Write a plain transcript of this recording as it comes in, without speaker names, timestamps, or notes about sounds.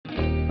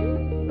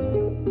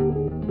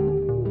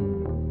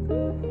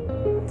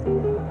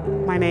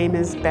name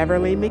is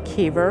Beverly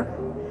McIver,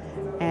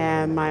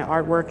 and my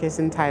artwork is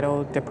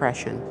entitled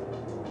Depression.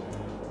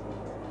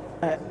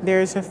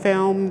 There's a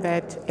film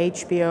that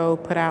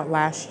HBO put out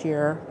last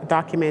year, a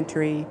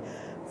documentary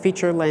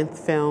feature-length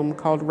film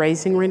called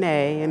Raising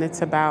Renee, and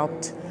it's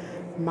about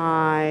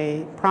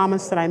my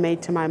promise that I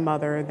made to my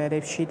mother that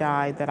if she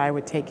died, that I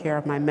would take care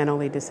of my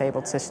mentally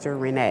disabled sister,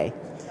 Renee,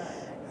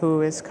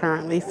 who is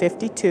currently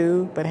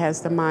 52, but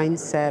has the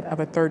mindset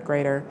of a third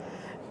grader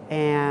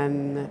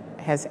and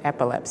has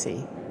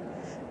epilepsy.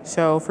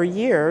 So for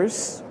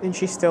years, and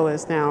she still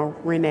is now,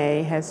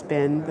 Renee has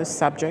been the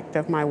subject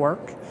of my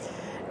work.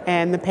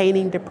 And the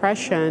painting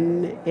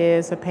Depression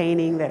is a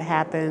painting that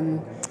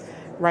happened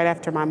right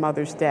after my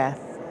mother's death.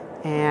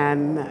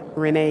 And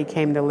Renee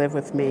came to live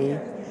with me.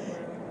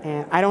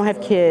 And I don't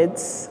have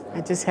kids, I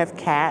just have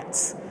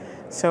cats.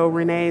 So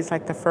Renee is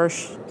like the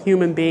first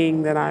human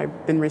being that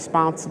I've been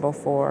responsible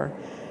for.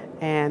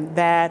 And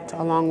that,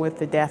 along with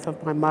the death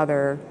of my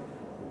mother,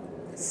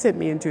 sent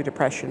me into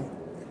depression.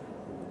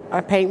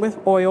 I paint with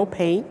oil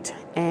paint,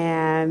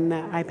 and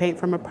I paint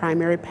from a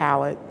primary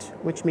palette,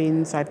 which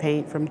means I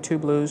paint from 2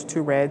 blues,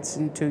 2 reds,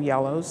 and 2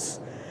 yellows,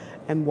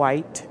 and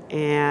white,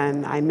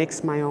 and I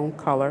mix my own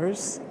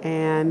colors.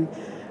 And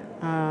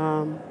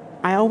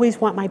I always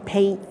want my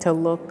paint to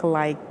look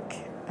like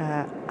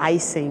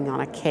icing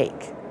on a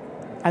cake.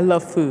 I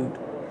love food,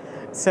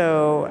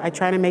 so I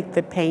try to make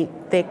the paint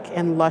thick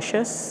and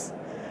luscious,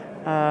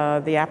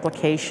 the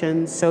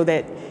application, so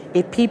that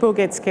if people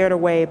get scared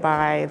away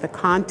by the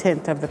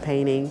content of the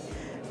painting,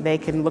 they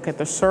can look at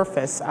the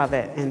surface of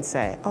it and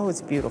say, oh, it's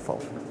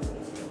beautiful.